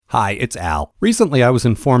Hi, it's Al. Recently, I was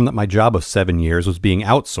informed that my job of 7 years was being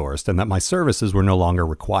outsourced and that my services were no longer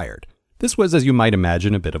required. This was, as you might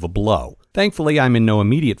imagine, a bit of a blow. Thankfully, I'm in no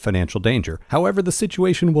immediate financial danger. However, the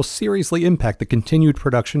situation will seriously impact the continued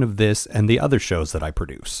production of this and the other shows that I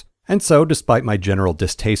produce. And so, despite my general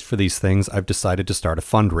distaste for these things, I've decided to start a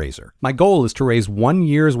fundraiser. My goal is to raise 1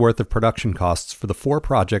 year's worth of production costs for the 4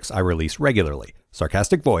 projects I release regularly: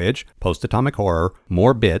 Sarcastic Voyage, Post-Atomic Horror,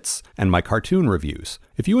 More Bits, and my cartoon reviews.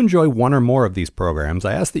 If you enjoy one or more of these programs,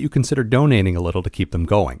 I ask that you consider donating a little to keep them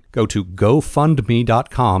going. Go to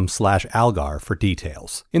gofundme.com/Algar for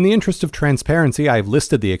details. In the interest of transparency, I have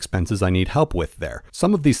listed the expenses I need help with there.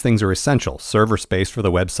 Some of these things are essential: server space for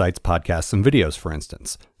the websites, podcasts, and videos, for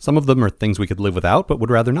instance. Some of them are things we could live without, but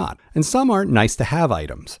would rather not. And some are nice-to-have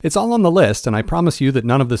items. It's all on the list, and I promise you that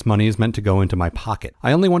none of this money is meant to go into my pocket.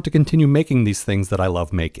 I only want to continue making these things that I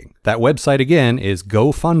love making. That website again is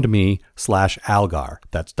gofundme/Algar.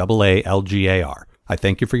 That's AALGAR. I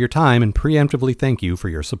thank you for your time and preemptively thank you for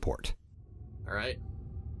your support. All right.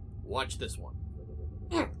 Watch this one.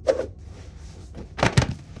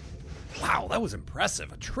 Wow, that was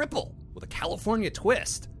impressive. A triple with a California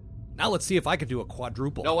twist. Now let's see if I could do a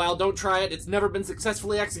quadruple. No, Al, don't try it. It's never been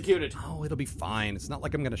successfully executed. Oh, it'll be fine. It's not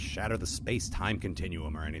like I'm going to shatter the space-time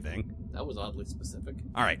continuum or anything. That was oddly specific.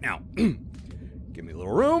 All right, now, give me a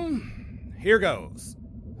little room. Here goes.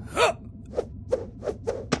 Huh.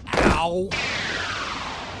 Ow.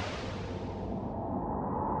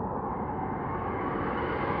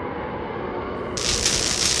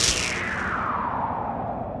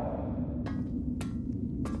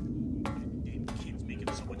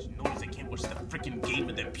 Game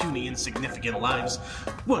with their puny, insignificant lives.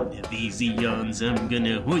 One of these eons, I'm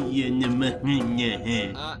gonna.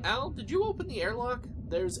 Al, did you open the airlock?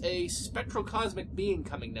 There's a spectrocosmic being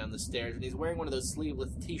coming down the stairs, and he's wearing one of those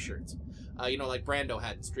sleeveless t-shirts. Like Brando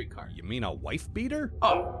had in Streetcar. You mean a wife beater?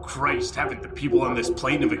 Oh, Christ, haven't the people on this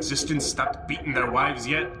plane of existence stopped beating their wives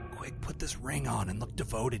yet? Quick, put this ring on and look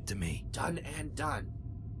devoted to me. Done and done.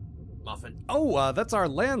 Muffin. Oh, that's our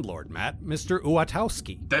landlord, Matt, Mr.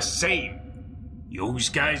 Uwatowski. The same. You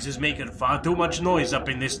guys is making far too much noise up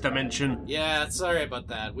in this dimension. Yeah, sorry about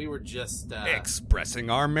that. We were just, expressing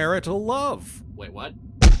our marital love. Wait, what?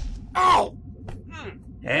 Ow!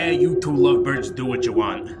 Hey, you two lovebirds do what you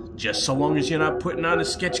want. Just so long as you're not putting on a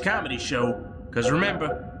sketch comedy show. Because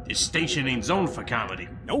remember, this station ain't zoned for comedy.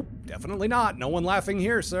 Nope, definitely not. No one laughing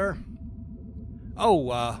here, sir.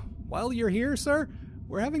 Oh, while you're here, sir,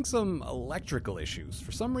 we're having some electrical issues.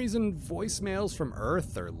 For some reason, voicemails from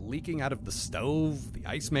Earth are leaking out of the stove, the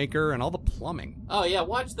ice maker, and all the plumbing. Oh, yeah,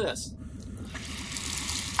 watch this.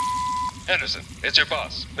 Henderson, it's your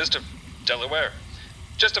boss, Mr. Delaware.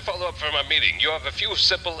 Just to follow up from our meeting, you have a few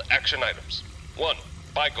simple action items. 1,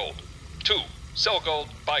 buy gold. 2, sell gold,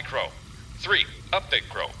 buy chrome. 3, update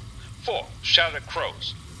chrome. 4, shatter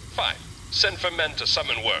crows. 5, send for men to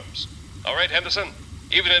summon worms. All right, Henderson?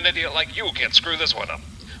 Even an idiot like you can't screw this one up.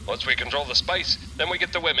 Once we control the spice, then we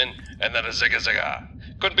get the women, and then a zigga-zigga.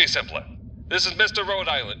 Couldn't be simpler. This is Mr. Rhode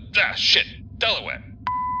Island. Delaware.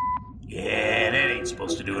 Yeah, that ain't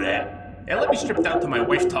supposed to do that. Hey, let me strip down to my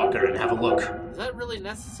wife talker and have a look. Is that really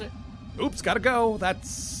necessary? Oops, gotta go.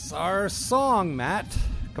 That's our song, Matt.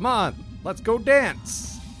 Come on, let's go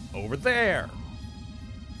dance. Over there.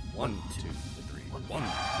 1, 2, 3, 1.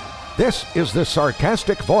 This is the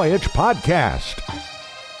Sarcastic Voyage podcast,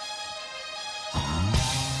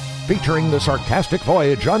 featuring the Sarcastic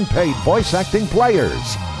Voyage unpaid voice acting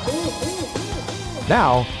players.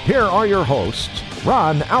 Now, here are your hosts,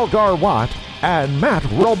 Ron Algar Watt and Matt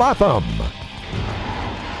Robotham.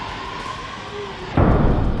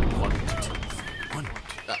 1, 2,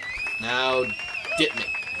 3. Now, dip me.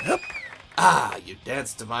 Yep. You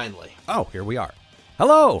danced divinely. Oh, here we are.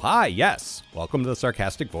 Hello, hi, yes. Welcome to the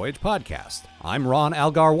Sarcastic Voyage podcast. I'm Ron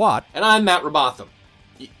Algar Watt. And I'm Matt Robotham.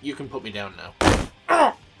 You can put me down now.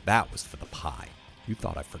 That was for the pie. You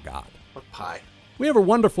thought I forgot. What pie? We have a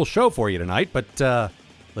wonderful show for you tonight, but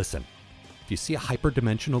listen. If you see a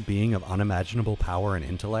hyperdimensional being of unimaginable power and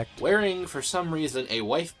intellect, wearing, for some reason, a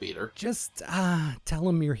wife beater, just tell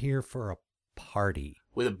him you're here for a party.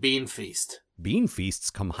 With a bean feast. Bean feasts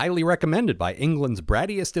come highly recommended by England's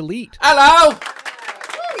brattiest elite. Hello!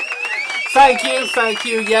 Thank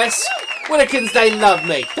you, yes. Willikins, they love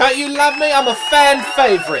me. Don't you love me? I'm a fan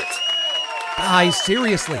favourite. Guys,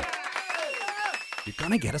 seriously. You're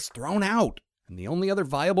gonna get us thrown out. And the only other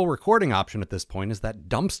viable recording option at this point is that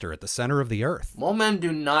dumpster at the center of the earth. Mole men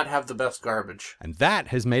do not have the best garbage. And that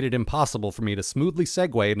has made it impossible for me to smoothly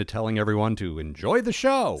segue into telling everyone to enjoy the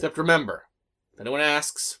show. Except remember, if anyone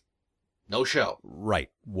asks, no show. Right,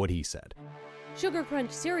 what he said. Sugar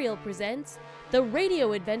Crunch Cereal presents The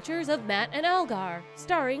Radio Adventures of Matt and Algar,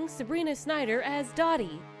 starring Sabrina Snyder as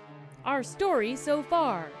Dottie. Our story so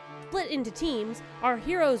far. Split into teams, our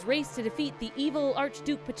heroes race to defeat the evil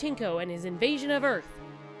Archduke Pachinko and his invasion of Earth.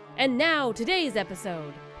 And now, today's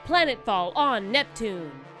episode, Planetfall on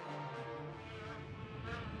Neptune.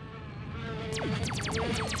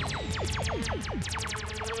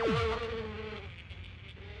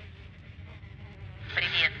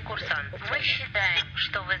 Привет, курсант. Мы считаем,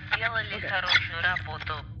 что вы сделали хорошую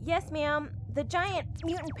работу. Yes, ma'am. The giant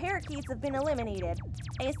mutant parakeets have been eliminated.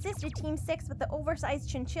 I assisted Team 6 with the oversized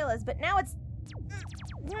chinchillas, but now it's...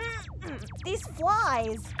 these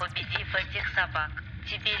flies. Победив этих собак.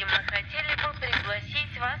 Теперь мы хотели бы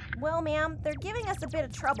пригласить вас. Well, ma'am, they're giving us a bit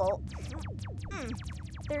of trouble.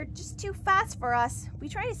 They're just too fast for us. We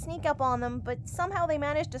try to sneak up on them, but somehow they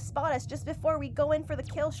manage to spot us just before we go in for the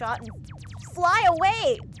kill shot and fly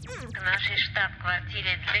away. К нашей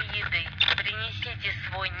штаб-квартире для еды. Принесите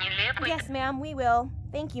свой нелепый... Yes, ma'am, we will.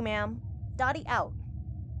 Thank you, ma'am. Dottie out.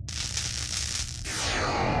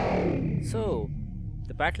 So,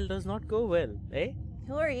 the battle does not go well, eh?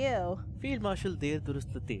 Who are you? Field Marshal Deir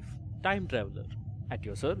Durust Latif, time traveler, at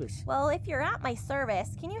your service. Well, if you're at my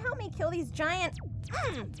service, can you help me kill these giant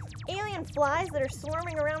alien flies that are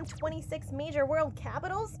swarming around 26 major world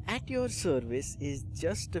capitals? At your service is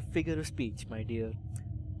just a figure of speech, my dear.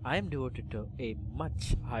 I am devoted to a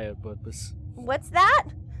much higher purpose. What's that?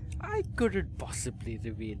 I couldn't possibly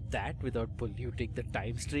reveal that without polluting the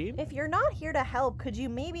time stream. If you're not here to help, could you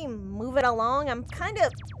maybe move it along? I'm kind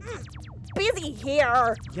of busy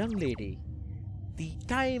here. Young lady, the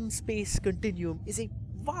time-space continuum is a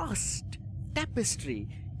vast tapestry,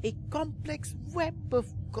 a complex web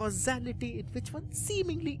of causality in which one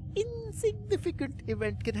seemingly insignificant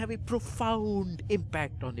event can have a profound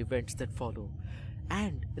impact on events that follow.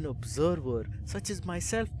 And an observer such as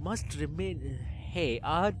myself must remain... Hey,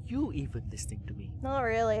 are you even listening to me? Not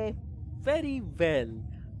really. Very well.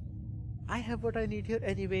 I have what I need here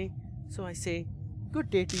anyway, so I say good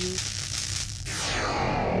day to you.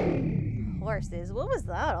 Horses, what was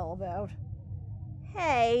that all about?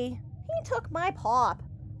 Hey, he took my pop.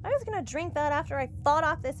 I was gonna drink that after I fought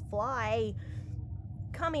off this fly.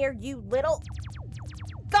 Come here, you little...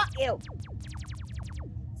 Got you!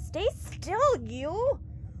 Stay still, you!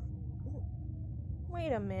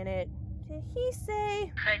 Wait a minute. Did he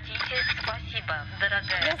say... Хотите? Спасибо,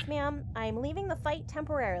 дорогая. Yes, ma'am. I'm leaving the fight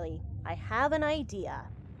temporarily. I have an idea.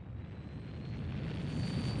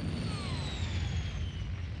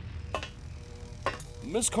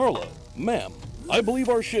 Miss Carla, ma'am, I believe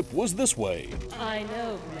our ship was this way. I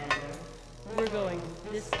know, Commander. We're going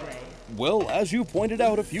this way. Well, as you pointed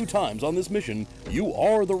out a few times on this mission, you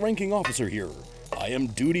are the ranking officer here. I am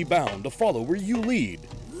duty-bound to follow where you lead,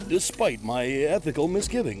 despite my ethical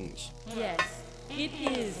misgivings. Yes, it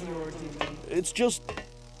is your duty. It's just,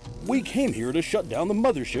 we came here to shut down the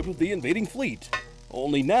mothership of the invading fleet.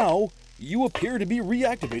 Only now, you appear to be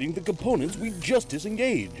reactivating the components we just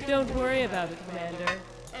disengaged. Don't worry about it, Commander.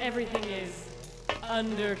 Everything is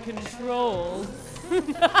under control.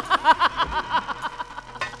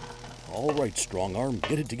 All right, Strong Arm,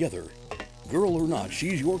 get it together. Girl or not,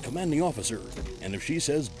 she's your commanding officer. And if she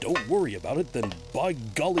says don't worry about it, then by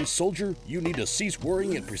golly, soldier, you need to cease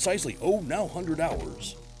worrying at precisely 100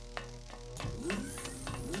 hours.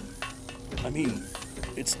 I mean,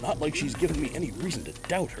 it's not like she's given me any reason to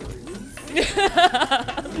doubt her.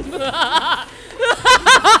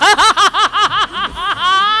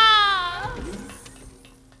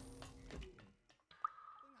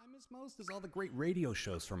 Most is all the great radio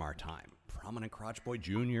shows from our time. Prominent Crotch Boy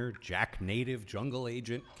Jr., Jack Native, Jungle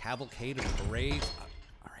Agent, Cavalcade of the Brave.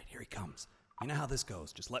 All right, here he comes. You know how this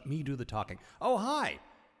goes. Just let me do the talking. Oh, hi!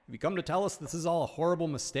 Have you come to tell us this is all a horrible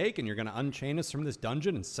mistake and you're going to unchain us from this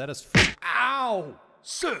dungeon and set us free? Ow!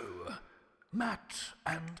 So, Matt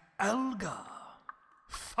and Algar.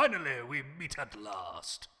 Finally, we meet at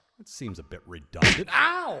last. That seems a bit redundant.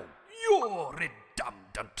 Ow! You're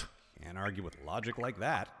redundant. Can't argue with logic like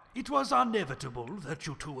that. It was inevitable that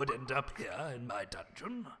you two would end up here in my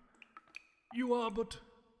dungeon. You are but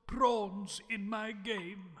prawns in my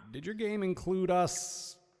game. Did your game include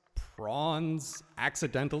us prawns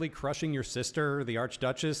accidentally crushing your sister, the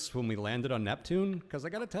Archduchess, when we landed on Neptune? Because I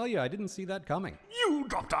gotta tell you, I didn't see that coming. You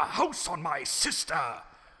dropped a house on my sister!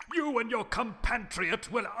 You and your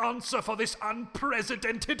compatriot will answer for this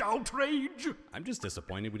unprecedented outrage! I'm just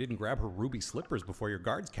disappointed we didn't grab her ruby slippers before your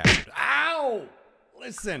guards captured. Ow!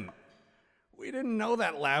 Listen, we didn't know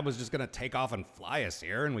that lab was just gonna take off and fly us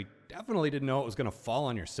here, and we definitely didn't know it was gonna fall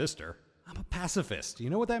on your sister. I'm a pacifist. You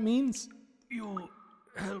know what that means? You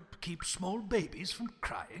help keep small babies from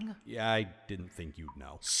crying? Yeah, I didn't think you'd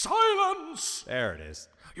know. Silence! There it is.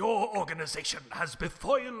 Your organization has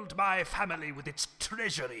befoiled my family with its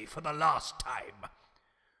treasury for the last time.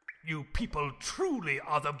 You people truly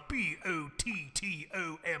are the BOTTOM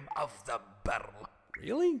of the barrel.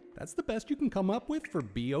 Really? That's the best you can come up with for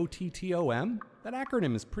BOTTOM? That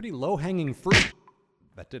acronym is pretty low-hanging fruit.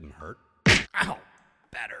 That didn't hurt. Ow!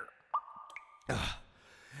 Better.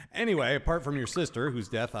 Anyway, apart from your sister, whose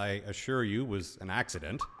death I assure you was an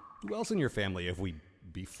accident, who else in your family have we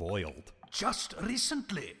befoiled? Just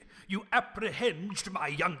recently, you apprehended my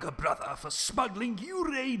younger brother for smuggling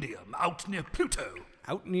uranium out near Pluto.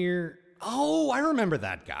 Out near... Oh, I remember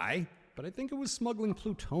that guy. But I think it was smuggling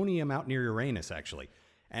plutonium out near Uranus, actually.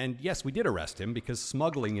 And yes, we did arrest him because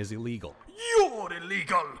smuggling is illegal. You're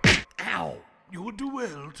illegal! Ow! You would do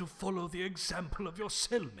well to follow the example of your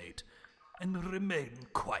cellmate and remain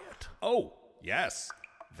quiet. Oh, yes.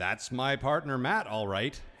 That's my partner Matt, all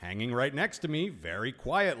right. Hanging right next to me, very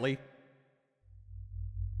quietly.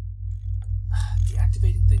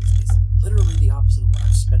 Deactivating things is literally the opposite of what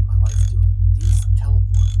I've spent my life doing. These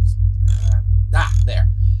teleporters. There.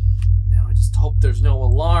 Now I just hope there's no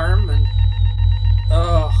alarm and...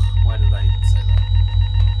 Oh, why did I even say that?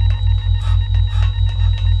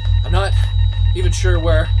 I'm not even sure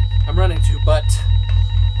where I'm running to, but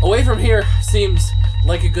away from here seems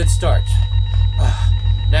like a good start.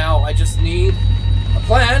 Now I just need a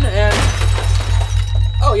plan and...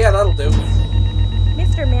 Oh yeah, that'll do.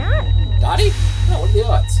 Mr. Matt? Dottie? No, what are the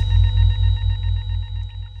odds?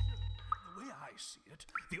 The way I see it,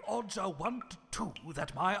 the odds are 1 to 2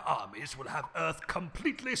 that my armies will have Earth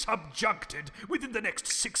completely subjuncted within the next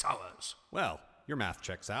 6 hours. Well, your math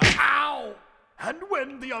checks out. Ow! And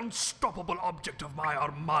when the unstoppable object of my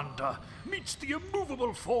Armanda meets the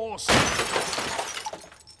immovable force...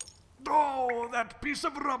 Oh, that piece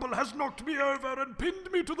of rubble has knocked me over and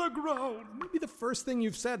pinned me to the ground. Maybe the first thing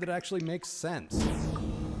you've said that actually makes sense.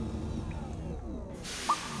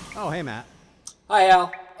 Oh, hey, Matt. Hi,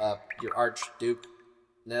 Al. Your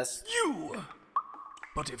Archduke-ness. You!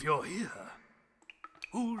 But if you're here,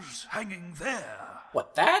 who's hanging there?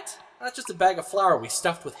 What, that? That's just a bag of flour we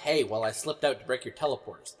stuffed with hay while I slipped out to break your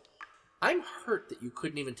teleporters. I'm hurt that you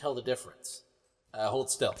couldn't even tell the difference. Hold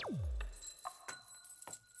still.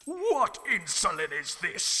 What insolence is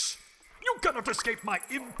this? You cannot escape my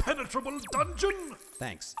impenetrable dungeon!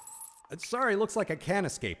 Thanks. Sorry, looks like I can't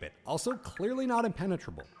escape it. Also, clearly not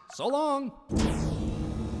impenetrable. So long!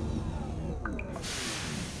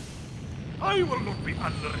 I will not be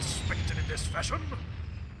unrespected in this fashion.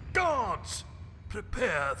 Guards,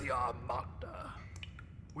 prepare the Armanda.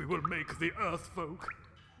 We will make the Earth folk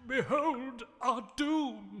behold our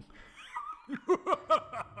doom.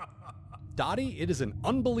 Dottie, it is an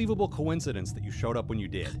unbelievable coincidence that you showed up when you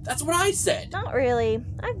did. That's what I said! Not really.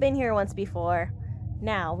 I've been here once before.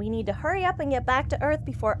 Now, we need to hurry up and get back to Earth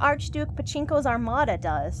before Archduke Pachinko's Armada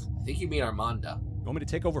does. I think you mean Armanda. You want me to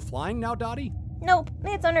take over flying now, Dottie? Nope,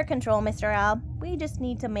 it's under control, Mr. Al. We just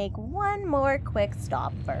need to make one more quick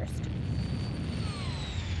stop first.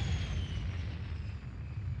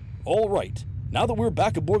 All right. Now that we're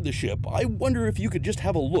back aboard the ship, I wonder if you could just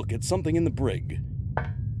have a look at something in the brig.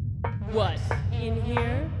 What, in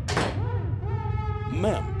here?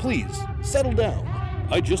 Ma'am, please, settle down.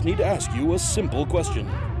 I just need to ask you a simple question.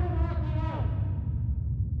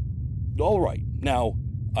 All right, now,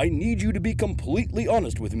 I need you to be completely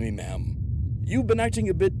honest with me, ma'am. You've been acting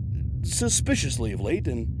a bit suspiciously of late,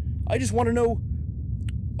 and I just want to know,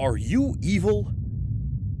 are you evil?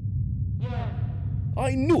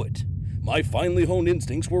 I knew it. My finely honed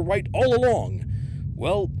instincts were right all along.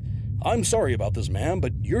 Well, I'm sorry about this, ma'am,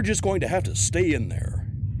 but you're just going to have to stay in there.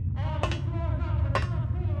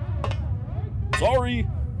 Sorry.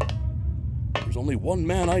 There's only one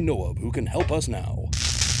man I know of who can help us now.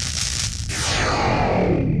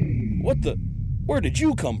 What the? Where did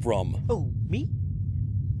you come from? Oh, me?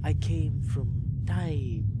 I came from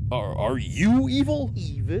time. Are you evil?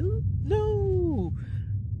 Evil? No.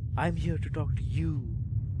 I'm here to talk to you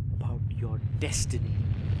about your destiny.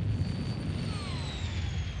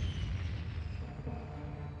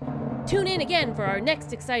 Tune in again for our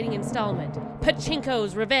next exciting installment,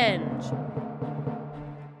 Pachinko's Revenge.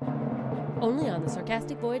 Only on the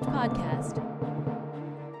Sarcastic Voyage podcast.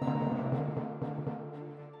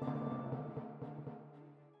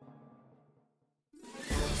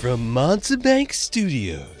 From Montebank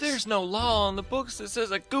Studios. There's no law on the books that says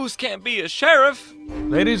a goose can't be a sheriff.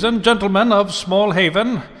 Ladies and gentlemen of Small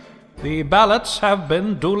Haven, the ballots have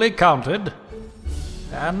been duly counted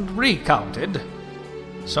and recounted.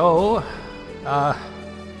 So,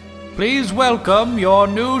 Please welcome your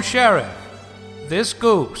new sheriff, this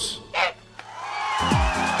goose.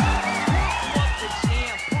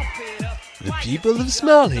 The people of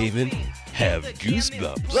Smallhaven have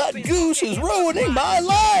goosebumps. That goose is ruining my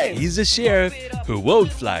life! He's a sheriff who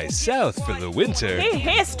won't fly south for the winter. He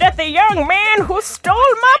hissed at the young man who stole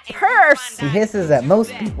my purse. He hisses at most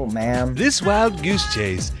people, ma'am. This wild goose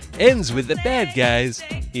chase ends with the bad guys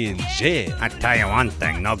in jail. I tell you one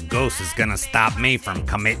thing, no goose is gonna stop me from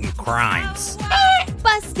committing crimes.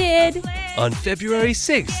 Busted! On February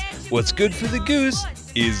 6th, what's good for the goose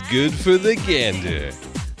is good for the gander.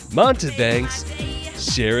 Montebank's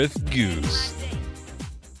Sheriff Goose.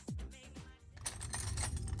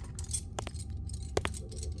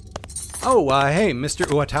 Oh, hey, Mr.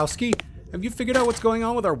 Uwatowski. Have you figured out what's going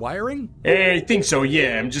on with our wiring? I think so,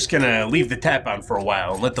 yeah. I'm just gonna leave the tap on for a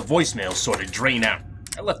while and let the voicemail sort of drain out.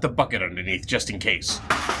 I left the bucket underneath just in case.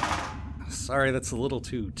 Sorry, that's a little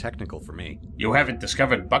too technical for me. You haven't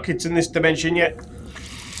discovered buckets in this dimension yet?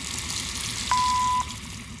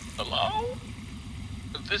 Hello?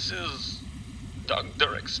 This is Doug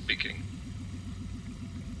Durek speaking.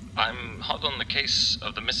 I'm hot on the case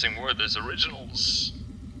of the missing Werther's originals.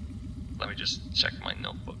 Let me just check my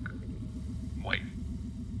notebook. Wait.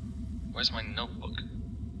 Where's my notebook?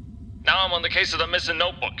 Now I'm on the case of the missing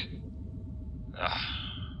notebook.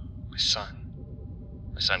 My son.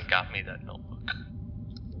 My son got me that notebook.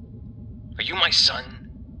 Are you my son?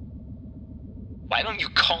 Why don't you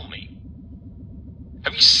call me?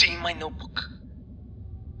 Have you seen my notebook?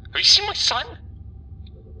 Have you seen my son?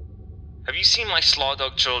 Have you seen my slaw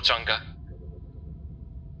dog Churlchunga?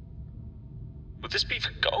 Would this be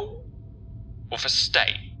for go? Or for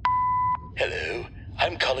stay? Hello,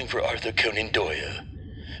 I'm calling for Arthur Conan Doyle.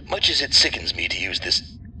 Much as it sickens me to use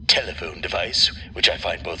this telephone device, which I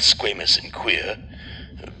find both squamous and queer,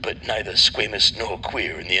 but neither squamous nor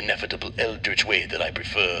queer in the inevitable eldritch way that I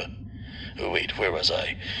prefer. Wait, where was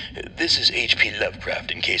I? This is H.P.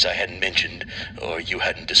 Lovecraft, in case I hadn't mentioned, or you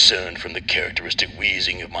hadn't discerned from the characteristic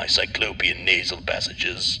wheezing of my cyclopean nasal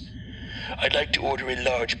passages. I'd like to order a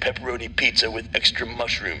large pepperoni pizza with extra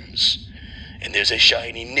mushrooms. And there's a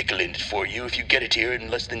shiny nickel in it for you if you get it here in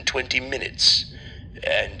less than 20 minutes.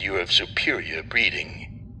 And you're of superior breeding.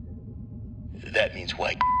 That means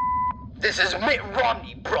white. This is Mitt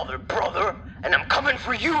Romney, brother, and I'm coming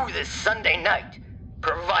for you this Sunday night.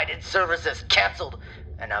 Provided services canceled,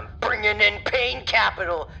 and I'm bringing in Payne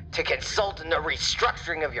Capital to consult in the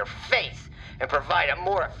restructuring of your face and provide a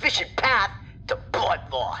more efficient path to blood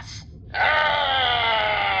loss.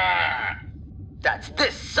 That's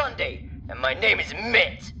this Sunday, and my name is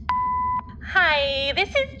Mitt. Hi, this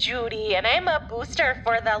is Judy, and I'm a booster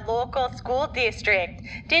for the local school district.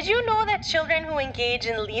 Did you know that children who engage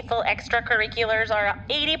in lethal extracurriculars are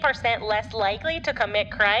 80% less likely to commit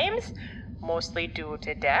crimes? Mostly due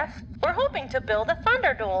to death. We're hoping to build a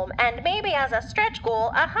Thunderdome and maybe as a stretch goal,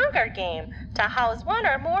 a Hunger Game to house one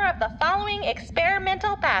or more of the following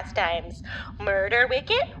experimental pastimes: murder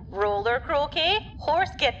wicket, roller croquet, horse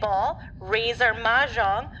kickball, razor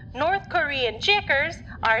mahjong, North Korean checkers,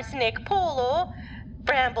 arsenic polo,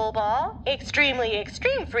 bramble ball, extremely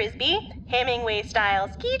extreme frisbee,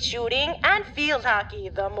 Hemingway-style skeet shooting, and field hockey,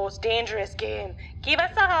 the most dangerous game. Give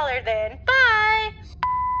us a holler then. Bye!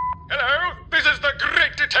 Hello, this is the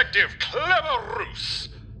great detective, Clever Roos.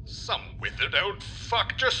 Some withered old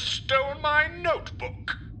fuck just stole my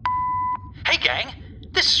notebook. Hey gang,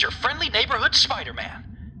 this is your friendly neighborhood Spider-Man.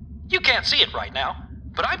 You can't see it right now,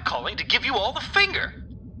 but I'm calling to give you all the finger.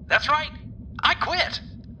 That's right, I quit.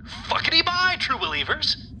 Fuckity bye, true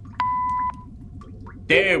believers.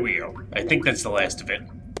 There we go. I think that's the last of it.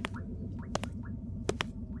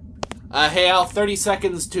 Hey Al, 30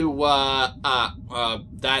 seconds to,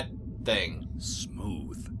 that thing.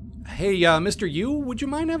 Smooth. Hey, Mr. Yu, would you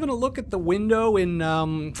mind having a look at the window in,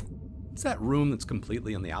 what's that room that's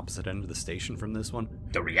completely on the opposite end of the station from this one?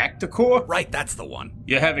 The reactor core? Right, that's the one.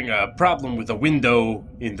 You're having a problem with a window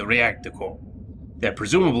in the reactor core that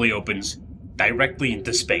presumably opens directly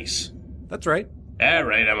into space. That's right. All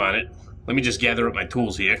right, I'm on it. Let me just gather up my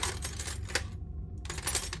tools here.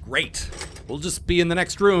 Great. We'll just be in the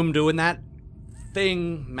next room doing that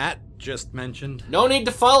thing Matt just mentioned. No need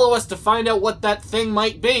to follow us to find out what that thing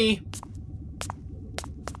might be.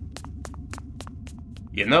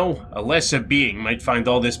 You know, a lesser being might find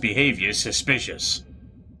all this behavior suspicious.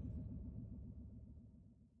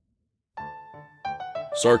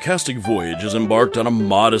 Sarcastic Voyage is embarked on a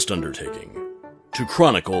modest undertaking to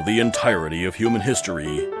chronicle the entirety of human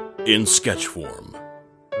history in sketch form.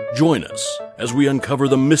 Join us as we uncover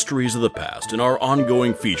the mysteries of the past in our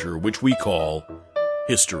ongoing feature which we call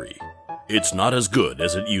History It's not as good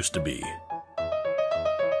as it used to be.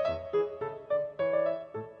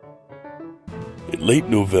 In late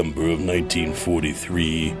November of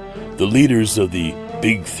 1943, the leaders of the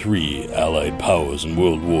Big Three Allied powers in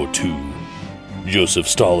World War II, Joseph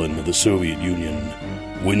Stalin of the Soviet Union,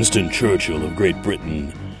 Winston Churchill of Great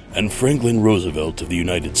Britain, and Franklin Roosevelt of the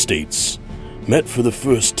United States, met for the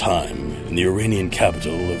first time in the Iranian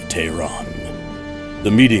capital of Tehran.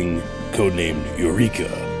 The meeting, codenamed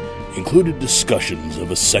Eureka, included discussions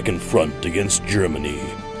of a second front against Germany,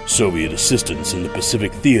 Soviet assistance in the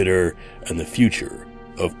Pacific Theater, and the future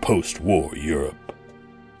of post-war Europe.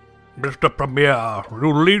 Mr. Premier,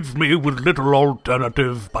 you leave me with little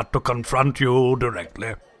alternative but to confront you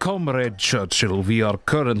directly. Comrade Churchill, we are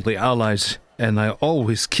currently allies, and I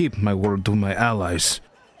always keep my word to my allies.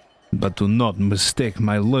 But do not mistake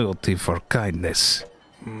my loyalty for kindness.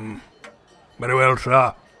 Very well,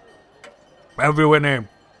 sir. Have you any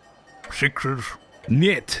sixes?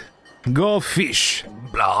 Niet. Go fish.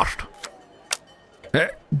 Blast.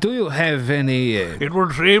 Do you have any... It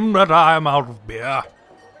would seem that I am out of beer.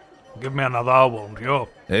 Give me another, won't you?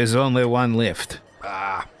 There's only one left.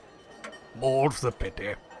 More's the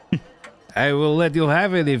pity. I will let you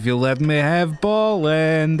have it if you let me have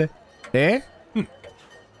Poland. Eh?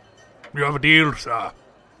 You have a deal, sir.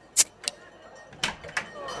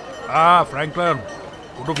 Franklin.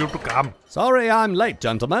 Good of you to come. Sorry I'm late,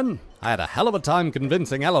 gentlemen. I had a hell of a time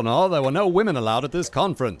convincing Eleanor there were no women allowed at this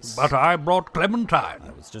conference. But I brought Clementine.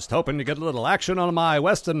 I was just hoping to get a little action on my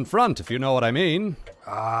Western Front, if you know what I mean.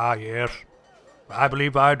 Yes. I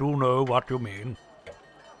believe I do know what you mean.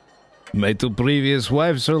 My two previous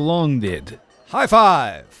wives are long dead. High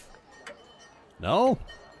five! No?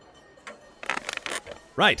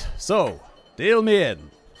 Right, so, deal me in.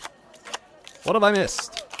 What have I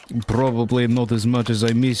missed? Probably not as much as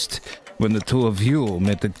I missed when the two of you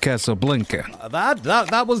met at Casablanca.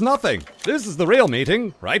 That was nothing. This is the real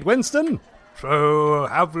meeting, right, Winston? So,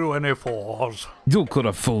 have you any fours? You could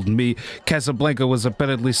have fooled me. Casablanca was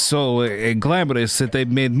apparently so glamorous that they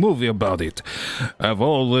made a movie about it. Of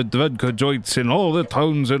all the vodka joints in all the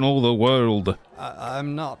towns in all the world.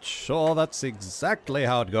 I'm not sure that's exactly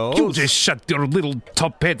how it goes. You just shut your little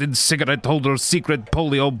top-headed cigarette holder secret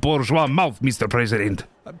polio bourgeois mouth, Mr. President.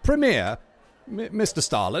 Premier, Mr.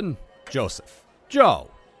 Stalin, Joseph,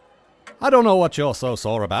 Joe. I don't know what you're so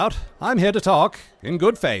sore about. I'm here to talk, in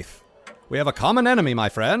good faith. We have a common enemy, my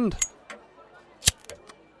friend.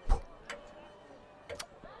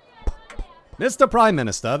 Mr. Prime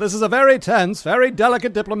Minister, this is a very tense, very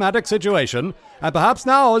delicate diplomatic situation, and perhaps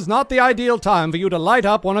now is not the ideal time for you to light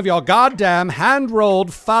up one of your goddamn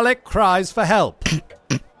hand-rolled phallic cries for help.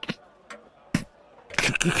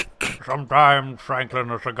 Sometimes, Franklin,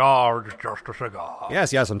 a cigar is just a cigar.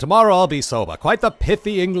 Yes, and tomorrow I'll be sober. Quite the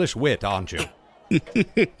pithy English wit, aren't you?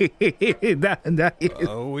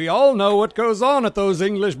 We all know what goes on at those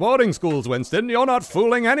English boarding schools, Winston. You're not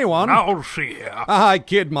fooling anyone. Now, see here. I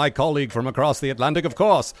kid my colleague from across the Atlantic, of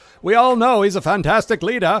course. We all know he's a fantastic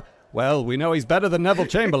leader. Well, we know he's better than Neville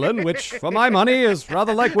Chamberlain, which, for my money, is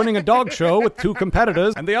rather like winning a dog show with two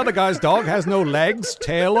competitors, and the other guy's dog has no legs,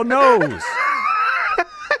 tail, or nose.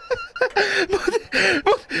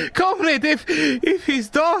 But comrade, if his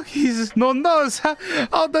dog has no nose,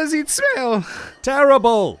 how does it smell?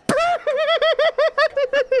 Terrible!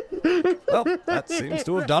 Well, that seems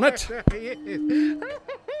to have done it.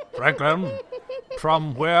 Franklin,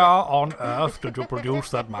 from where on earth did you produce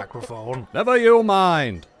that microphone? Never you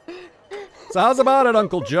mind. So how's about it,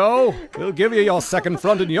 Uncle Joe? We'll give you your second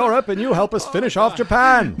front in Europe, and you help us finish off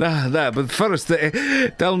Japan. But first,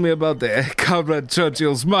 tell me about Comrade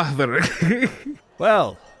Churchill's mother.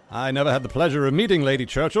 Well, I never had the pleasure of meeting Lady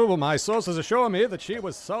Churchill, but my sources assure me that she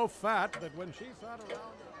was so fat that when she sat around...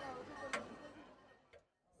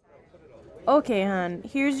 Okay, hon,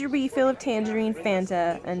 here's your refill of tangerine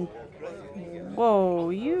Fanta, and... Whoa,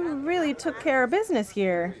 you really took care of business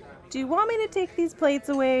here. Do you want me to take these plates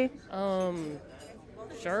away?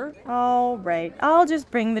 Sure. All right, I'll just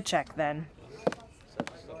bring the check then.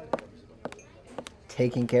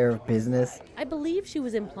 Taking care of business? I believe she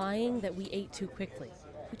was implying that we ate too quickly.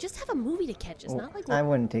 We just have a movie to catch. It's not like I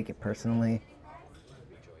wouldn't take it personally.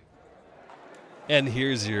 And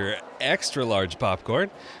here's your extra large popcorn.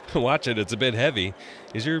 Watch it, it's a bit heavy.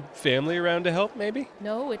 Is your family around to help, maybe?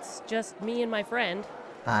 No, it's just me and my friend.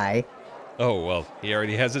 Hi. Oh, well, he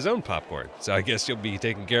already has his own popcorn, so I guess you'll be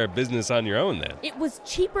taking care of business on your own then. It was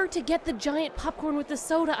cheaper to get the giant popcorn with the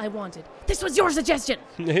soda I wanted. This was your suggestion.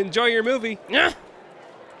 Enjoy your movie. Donna's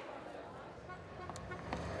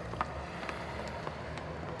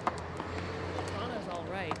all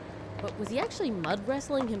right, but Was he actually mud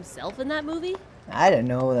wrestling himself in that movie? I don't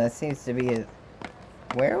know. That seems to be a...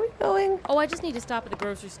 Where are we going? Oh, I just need to stop at the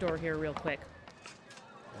grocery store here real quick.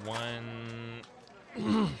 1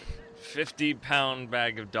 50-pound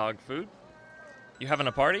bag of dog food. You having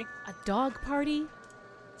a party? A dog party?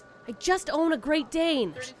 I just own a Great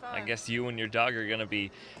Dane. I guess you and your dog are gonna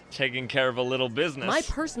be taking care of a little business. My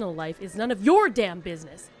personal life is none of your damn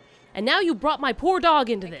business. And now you brought my poor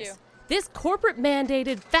dog into this. you. This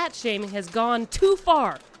corporate-mandated fat shaming has gone too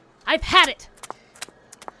far. I've had it.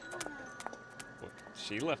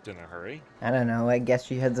 She left in a hurry. I don't know. I guess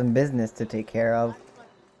she had some business to take care of.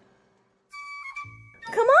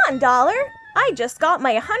 Come on, Dollar. I just got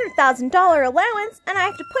my $100,000 allowance, and I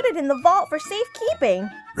have to put it in the vault for safekeeping.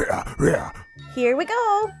 Here we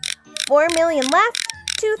go. 4 million left,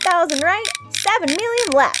 2,000 right, 7 million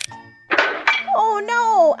left. Oh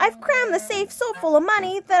no, I've crammed the safe so full of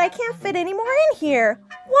money that I can't fit any more in here.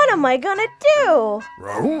 What am I gonna do?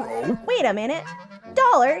 Wait a minute.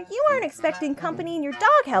 Dollar, you aren't expecting company in your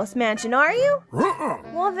doghouse mansion, are you?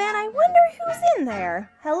 Well then, I wonder who's in there.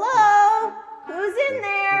 Hello? Who's in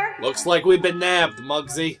there? Looks like we've been nabbed,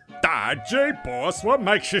 Muggsy. Gee, boss, what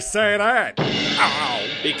makes you say that? Ow!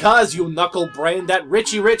 Because, you knuckle-brain, that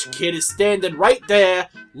Richie Rich kid is standing right there,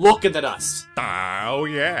 looking at us. Oh,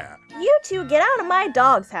 yeah. You two get out of my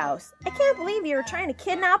dog's house. I can't believe you were trying to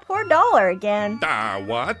kidnap poor Dollar again.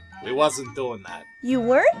 What? We wasn't doing that. You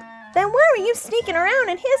weren't? Then why were you sneaking around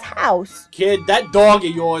in his house? Kid, that dog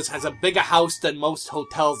of yours has a bigger house than most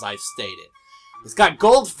hotels I've stayed in. It's got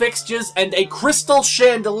gold fixtures and a crystal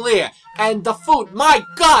chandelier. And the food, my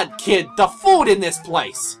God, kid, the food in this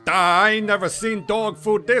place. I ain't never seen dog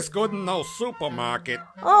food this good in no supermarket.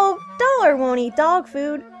 Oh, Dollar won't eat dog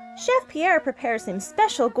food. Chef Pierre prepares him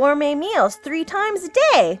special gourmet meals 3 times a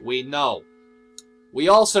day. We know. We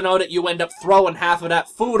also know that you end up throwing half of that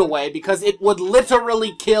food away because it would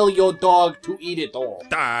literally kill your dog to eat it all.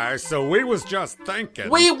 So we was just thinking.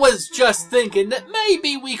 We was just thinking that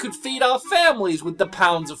maybe we could feed our families with the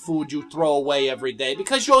pounds of food you throw away every day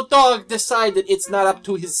because your dog decided it's not up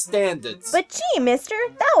to his standards. But gee, mister,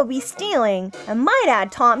 that would be stealing. And my dad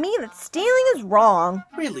taught me that stealing is wrong.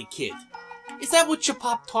 Really, kid? Is that what your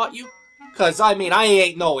pop taught you? Cause, I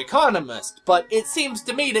ain't no economist, but it seems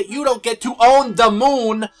to me that you don't get to own the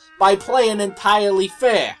moon by playing entirely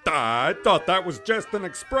fair. I thought that was just an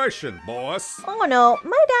expression, boss. Oh no,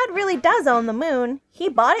 my dad really does own the moon. He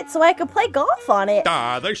bought it so I could play golf on it.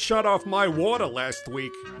 They shut off my water last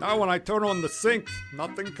week. Now when I turn on the sink,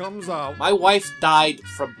 nothing comes out. My wife died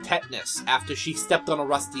from tetanus after she stepped on a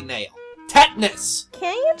rusty nail. Tetanus!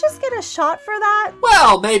 Can't you just get a shot for that?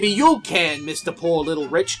 Well, maybe you can, Mr. Poor Little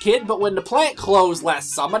Rich Kid, but when the plant closed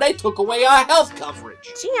last summer, they took away our health coverage.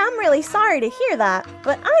 Gee, I'm really sorry to hear that,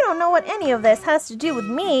 but I don't know what any of this has to do with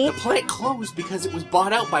me. The plant closed because it was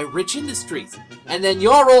bought out by Rich Industries, and then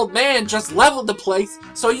your old man just leveled the place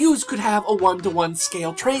so yous could have a 1-to-1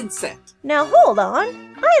 scale train set. Now hold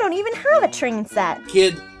on, I don't even have a train set.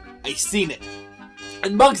 Kid, I seen it.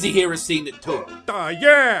 And Muggsy here has seen it too.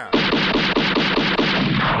 Yeah!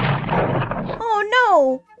 Oh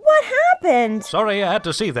no! What happened? Sorry I had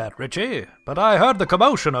to see that, Richie, but I heard the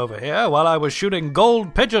commotion over here while I was shooting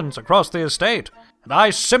gold pigeons across the estate, and I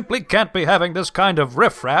simply can't be having this kind of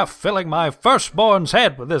riffraff filling my firstborn's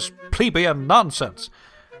head with this plebeian nonsense.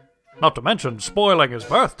 Not to mention spoiling his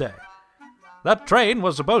birthday. That train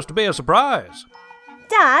was supposed to be a surprise.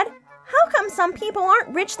 Dad, how come some people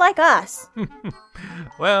aren't rich like us?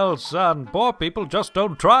 Well, son, poor people just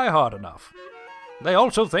don't try hard enough. They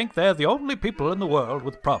also think they're the only people in the world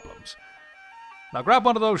with problems. Now grab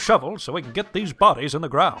one of those shovels so we can get these bodies in the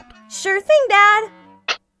ground. Sure thing, Dad.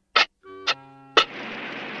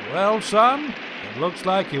 Well, son, it looks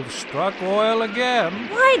like you've struck oil again.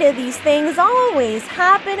 Why do these things always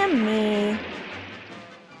happen to me?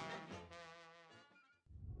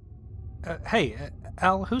 Hey,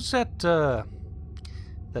 Al, who's that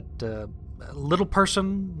little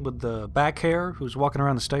person with the back hair who's walking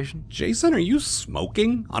around the station? Jason, are you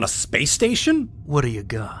smoking on a space station? What do you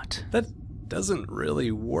got? That doesn't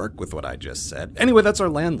really work with what I just said. Anyway, that's our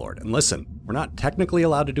landlord. And listen, we're not technically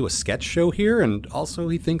allowed to do a sketch show here, and also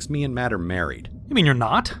he thinks me and Matt are married. You mean you're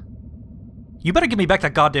not? You better give me back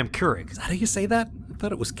that goddamn Keurig. Is that how you say that? I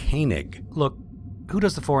thought it was Koenig. Look, who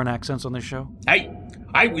does the foreign accents on this show?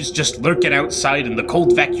 I was just lurking outside in the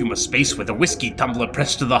cold vacuum of space with a whiskey tumbler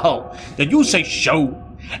pressed to the hull. Did you say show?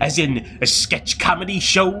 As in a sketch comedy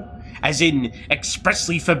show? As in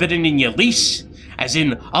expressly forbidden in your lease? As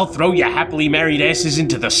in, I'll throw your happily married asses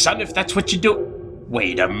into the sun if that's what you do?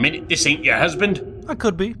 Wait a minute, this ain't your husband? I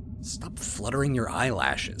could be. Stop fluttering your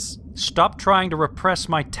eyelashes. Stop trying to repress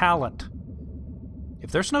my talent.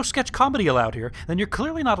 If there's no sketch comedy allowed here, then you're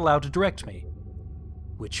clearly not allowed to direct me.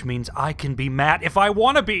 Which means I can be Matt if I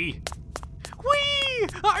want to be! Whee!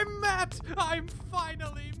 I'm Matt! I'm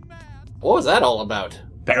finally Matt! What was that all about?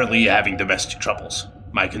 Apparently you're having domestic troubles.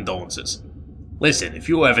 My condolences. Listen, if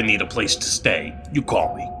you ever need a place to stay, you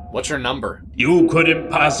call me. What's your number? You couldn't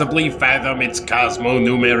possibly fathom its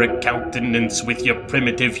cosmonumeric countenance with your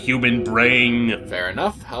primitive human brain. Fair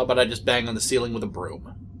enough. How about I just bang on the ceiling with a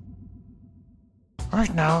broom?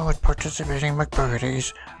 Right now, at participating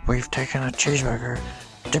McBurgerties, we've taken a cheeseburger,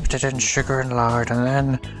 dipped it in sugar and lard, and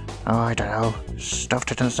then, I don't know,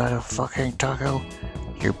 stuffed it inside a fucking taco.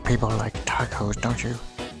 You people like tacos, don't you?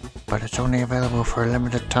 But it's only available for a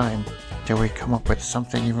limited time, till we come up with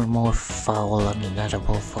something even more foul and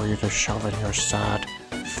inedible for you to shove in your sad,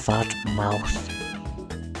 fat mouth.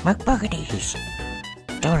 McBurgerties!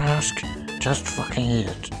 Don't ask, just fucking eat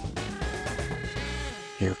it.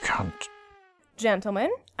 You cunt. Gentlemen,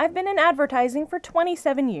 I've been in advertising for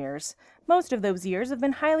 27 years. Most of those years have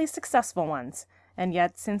been highly successful ones. And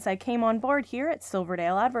yet, since I came on board here at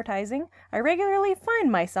Silverdale Advertising, I regularly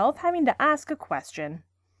find myself having to ask a question.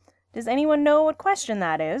 Does anyone know what question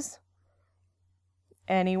that is?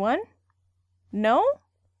 Anyone? No?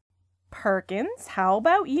 Perkins, how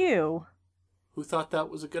about you? Who thought that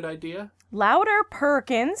was a good idea? Louder,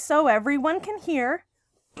 Perkins, so everyone can hear.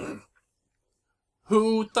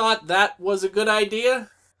 Who thought that was a good idea?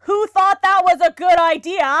 Who thought that was a good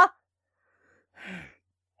idea?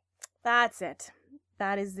 That's it.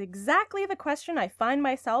 That is exactly the question I find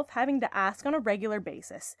myself having to ask on a regular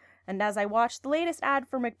basis. And as I watch the latest ad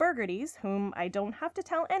for McBurgerties, whom I don't have to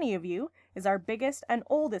tell any of you, is our biggest and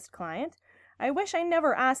oldest client, I wish I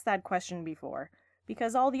never asked that question before.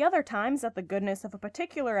 Because all the other times that the goodness of a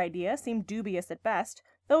particular idea seemed dubious at best,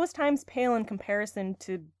 those times pale in comparison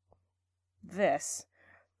to this.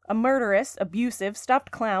 A murderous, abusive, stuffed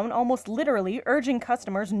clown almost literally urging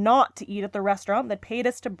customers not to eat at the restaurant that paid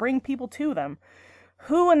us to bring people to them.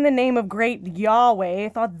 Who in the name of great Yahweh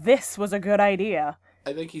thought this was a good idea?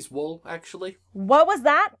 I think he's wool, actually. What was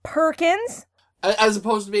that, Perkins? As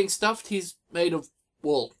opposed to being stuffed, he's made of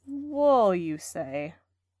wool. Wool, you say?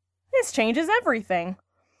 This changes everything.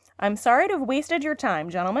 I'm sorry to have wasted your time,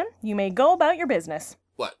 gentlemen. You may go about your business.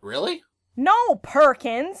 What, really? No,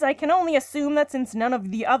 Perkins! I can only assume that since none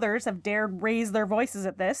of the others have dared raise their voices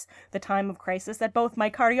at this, the time of crisis that both my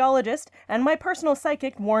cardiologist and my personal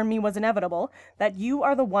psychic warned me was inevitable, that you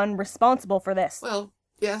are the one responsible for this. Well,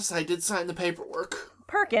 yes, I did sign the paperwork.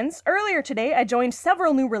 Perkins, earlier today I joined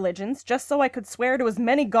several new religions just so I could swear to as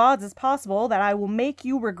many gods as possible that I will make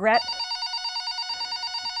you regret...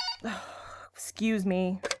 Excuse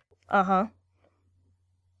me. Uh-huh.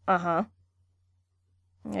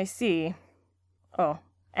 I see. Oh,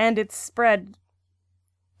 and it's spread...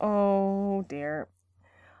 Oh, dear.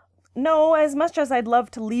 No, as much as I'd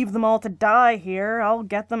love to leave them all to die here, I'll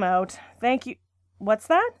get them out. Thank you. What's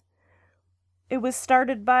that? It was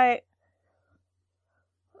started by...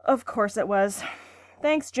 Of course it was.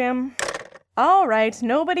 Thanks, Jim. All right,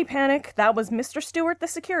 nobody panic. That was Mr. Stewart, the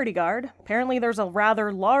security guard. Apparently there's a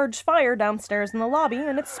rather large fire downstairs in the lobby,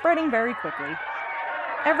 and it's spreading very quickly.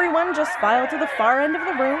 Everyone just file to the far end of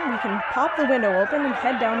the room. We can pop the window open and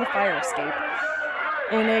head down the fire escape.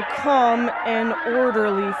 In a calm and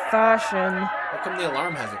orderly fashion. How come the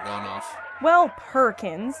alarm hasn't gone off? Well,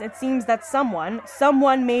 Perkins, it seems that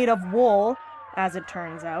someone made of wool, as it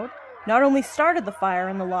turns out, not only started the fire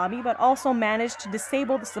in the lobby, but also managed to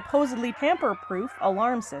disable the supposedly tamper-proof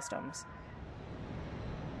alarm systems.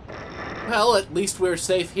 Well, at least we're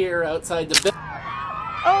safe here outside the building.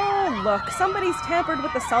 Oh, look, somebody's tampered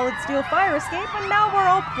with the solid steel fire escape, and now we're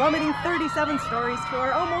all plummeting 37 stories to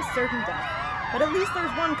our almost certain death. But at least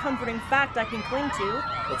there's one comforting fact I can cling to.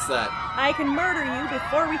 What's that? I can murder you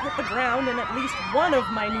before we hit the ground, and at least one of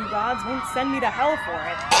my new gods won't send me to hell for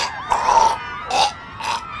it.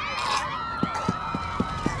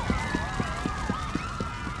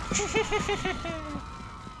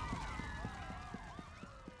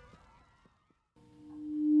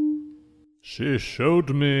 She showed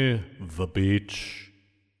me the beach,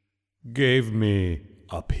 gave me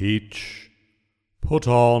a peach, put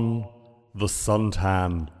on the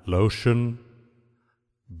suntan lotion.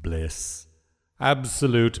 Bliss.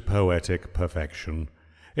 Absolute poetic perfection.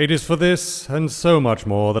 It is for this and so much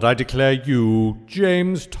more that I declare you,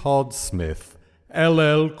 James Todd Smith,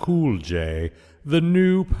 LL Cool J, the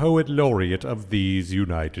new poet laureate of these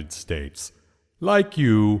United States. Like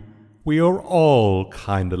you, we are all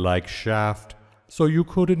kinda like Shaft, so you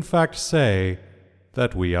could in fact say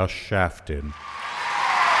that we are shafting.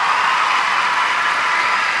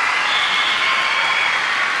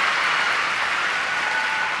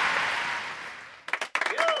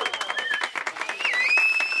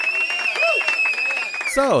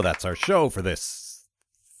 So that's our show for this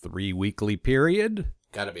 3-weekly period.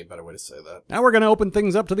 Gotta be a better way to say that. Now we're going to open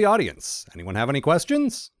things up to the audience. Anyone have any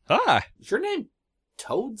questions? Hi. Is your name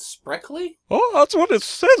Toad Spreckley? Oh, that's what it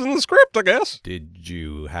says in the script, I guess. Did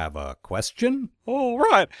you have a question? Oh,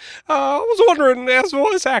 right. I was wondering, as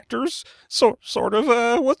voice actors, sort of,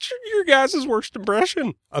 what's your guys' worst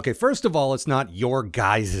impression? Okay, first of all, it's not your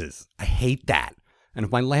guys's. I hate that. And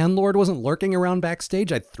if my landlord wasn't lurking around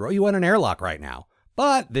backstage, I'd throw you in an airlock right now.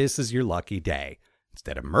 But this is your lucky day.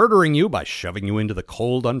 Instead of murdering you by shoving you into the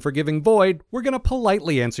cold, unforgiving void, we're going to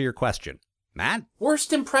politely answer your question. Matt?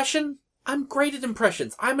 Worst impression? I'm great at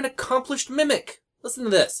impressions. I'm an accomplished mimic. Listen to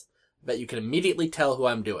this. I bet you can immediately tell who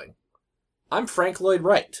I'm doing. I'm Frank Lloyd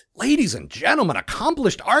Wright. Ladies and gentlemen,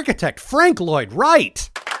 accomplished architect Frank Lloyd Wright.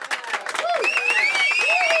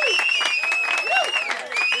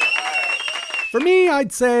 For me,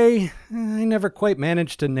 I'd say I never quite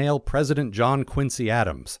managed to nail President John Quincy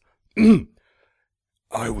Adams.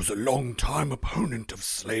 I was a long-time opponent of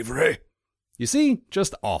slavery. You see,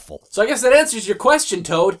 just awful. So I guess that answers your question,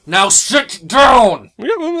 Toad. Now sit down!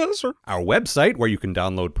 Yeah, well, sir. Our website, where you can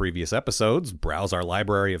download previous episodes, browse our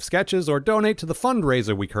library of sketches, or donate to the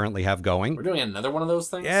fundraiser we currently have going. We're doing another one of those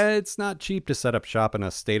things? Yeah, it's not cheap to set up shop in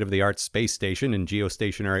a state-of-the-art space station in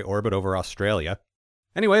geostationary orbit over Australia.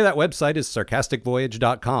 Anyway, that website is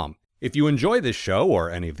sarcasticvoyage.com. If you enjoy this show or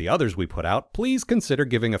any of the others we put out, please consider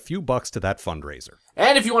giving a few bucks to that fundraiser.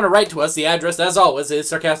 And if you want to write to us, the address, as always,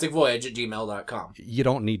 is sarcasticvoyage@gmail.com. You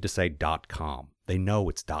don't need to say .com. They know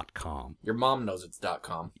it's .com. Your mom knows it's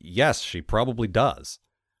 .com. Yes, she probably does.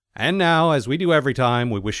 And now, as we do every time,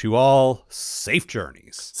 we wish you all safe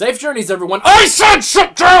journeys. Safe journeys, everyone. I said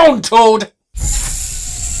sit down, Toad!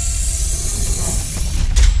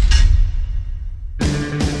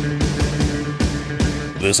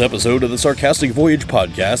 This episode of the Sarcastic Voyage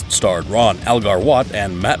podcast starred Ron Algar Watt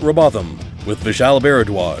and Matt Robotham, with Vishal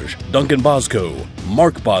Bharadwaj, Duncan Bosco,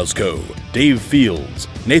 Mark Bosco, Dave Fields,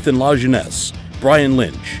 Nathan LaJeunesse, Brian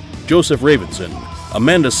Lynch, Joseph Ravenson,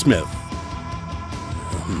 Amanda Smith,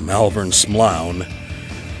 Malvern Smlown,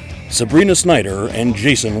 Sabrina Snyder, and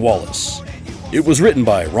Jason Wallace. It was written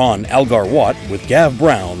by Ron Algar Watt with Gav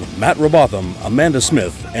Brown, Matt Robotham, Amanda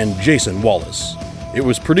Smith, and Jason Wallace. It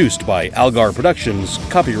was produced by Algar Productions,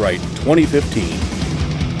 copyright 2015.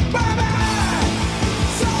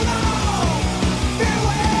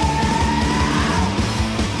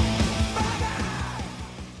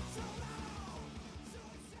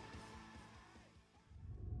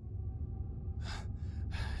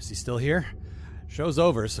 Is he still here? Show's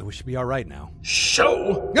over, so we should be all right now.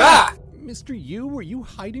 Show? Ah! Mr. Yu, were you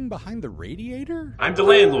hiding behind the radiator? I'm the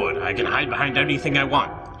landlord. I can hide behind anything I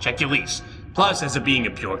want. Check your lease. Plus, as a being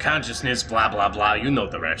of pure consciousness, blah blah blah, you know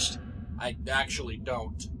the rest. I actually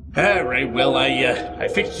don't. Alright, well, I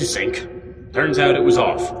fixed your sink. Turns out it was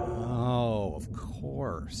off. Oh, of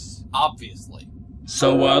course. Obviously.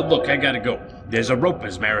 So, look, I gotta go. There's a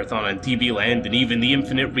Ropers Marathon on TV Land, and even the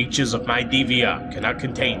infinite reaches of my DVR cannot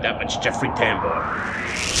contain that much Jeffrey Tambor.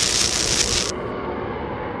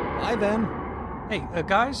 Bye, then. Hey,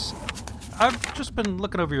 guys, I've just been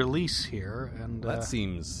looking over your lease here, and... That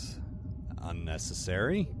seems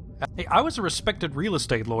unnecessary. Hey, I was a respected real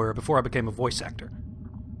estate lawyer before I became a voice actor.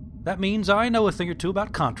 That means I know a thing or two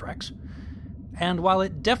about contracts. And while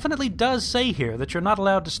it definitely does say here that you're not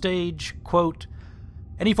allowed to stage, quote,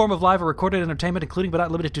 any form of live or recorded entertainment, including but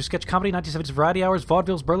not limited to sketch comedy, 1970s variety hours,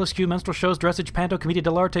 vaudevilles, burlesque, minstrel shows, dressage, panto, commedia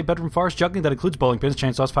dell'arte, bedroom farce, juggling that includes bowling pins,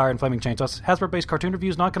 chainsaws, fire and flaming chainsaws, Hasbro-based cartoon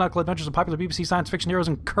reviews, non-canonical adventures of popular BBC science fiction heroes,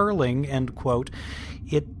 and curling, end quote.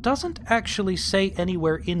 It doesn't actually say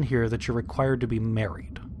anywhere in here that you're required to be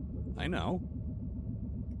married. I know.